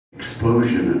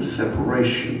explosion and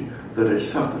separation that it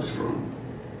suffers from.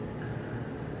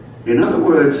 In other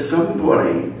words,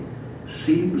 somebody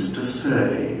seems to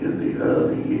say in the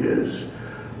early years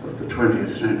of the 20th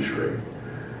century,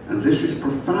 and this is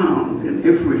profound in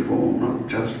every form, not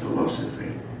just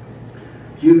philosophy,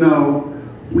 you know,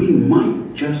 we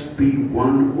might just be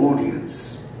one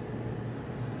audience.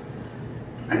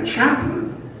 And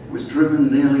Chaplin was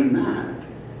driven nearly mad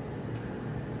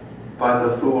by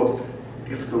the thought,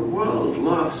 if the world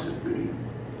laughs at me,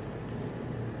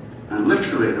 and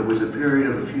literally there was a period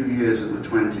of a few years in the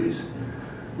 20s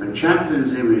when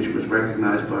Chaplin's image was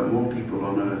recognized by more people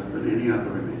on earth than any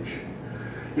other image.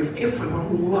 If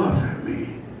everyone will laugh at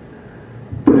me,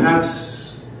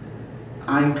 perhaps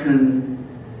I can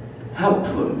help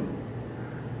them.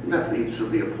 And that leads to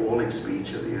the appalling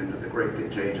speech at the end of The Great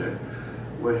Dictator,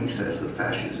 where he says that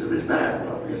fascism is bad.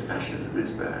 Well, yes, fascism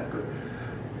is bad, but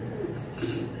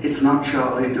it's not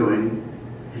Charlie doing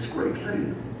his great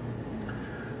thing.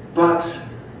 But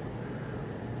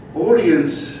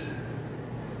audience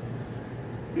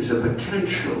is a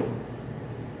potential,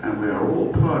 and we are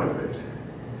all part of it.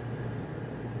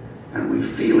 And we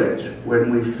feel it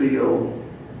when we feel,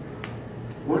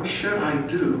 what should I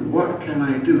do? What can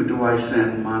I do? Do I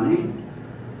send money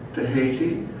to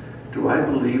Haiti? Do I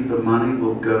believe the money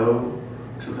will go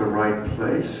to the right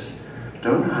place?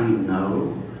 Don't I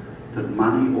know that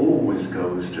money always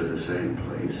goes to the same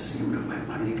place? You know where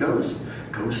money goes.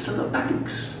 It goes to the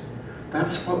banks.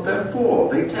 That's what they're for.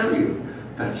 They tell you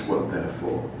that's what they're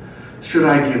for. Should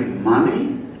I give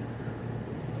money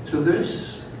to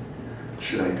this?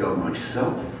 Should I go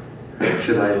myself?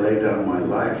 Should I lay down my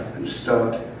life and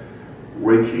start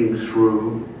raking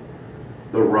through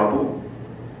the rubble?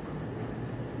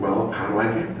 Well, how do I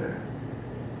get there?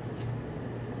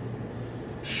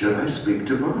 Should I speak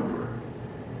to Barbara?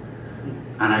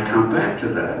 And I come back to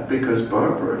that because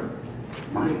Barbara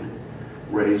might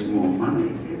raise more money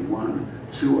in one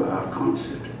 2-hour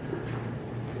concert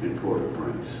in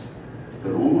Port-au-Prince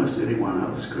than almost anyone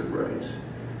else could raise.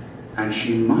 And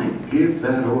she might give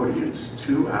that audience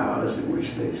 2 hours in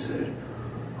which they said,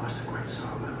 oh, it's a great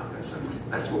song, I love that song.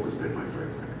 That's what has been my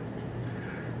favorite.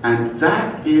 And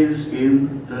that is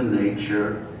in the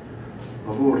nature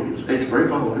of audience. It's very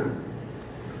vulgar,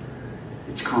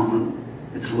 it's common,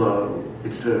 it's low,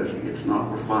 it's dirty, it's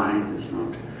not refined,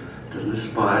 it doesn't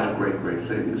aspire to great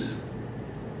things.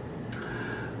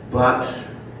 But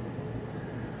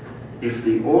if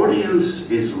the audience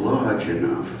is large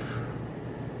enough,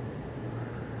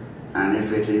 and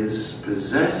if it is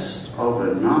possessed of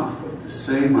enough of the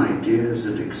same ideas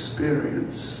and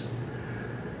experience,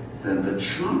 then the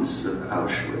chance of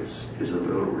Auschwitz is a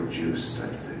little reduced, I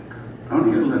think.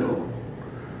 Only a little.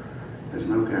 There's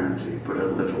no guarantee, but a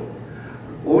little.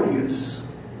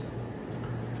 Audience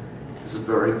is a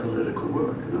very political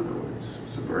word, in other words.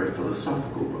 It's a very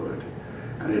philosophical word.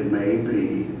 And it may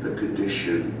be the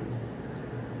condition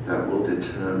that will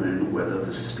determine whether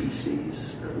the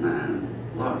species of man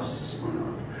lasts or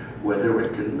not, whether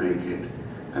it can make it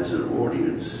as an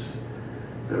audience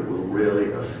that will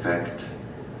really affect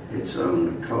its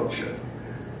own culture.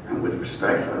 And with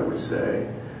respect, I would say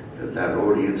that that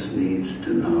audience needs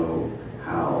to know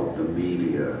how the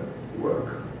media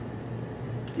work.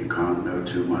 You can't know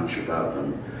too much about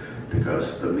them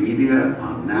because the media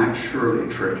are naturally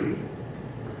tricky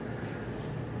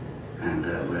and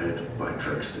they're led by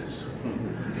tricksters,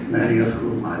 many of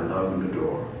whom I love and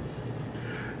adore.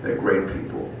 They're great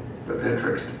people, but they're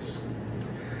tricksters.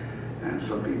 And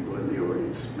some people in the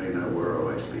audience may know whereof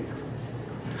I speak.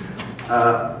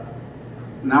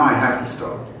 Now I have to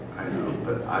stop, I know,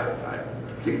 but I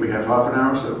think we have half an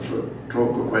hour or so for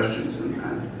talk or questions, and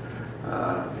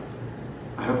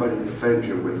I hope I didn't offend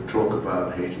you with talk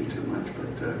about Haiti too much,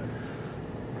 but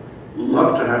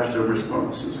love to have some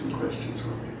responses and questions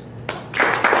from you.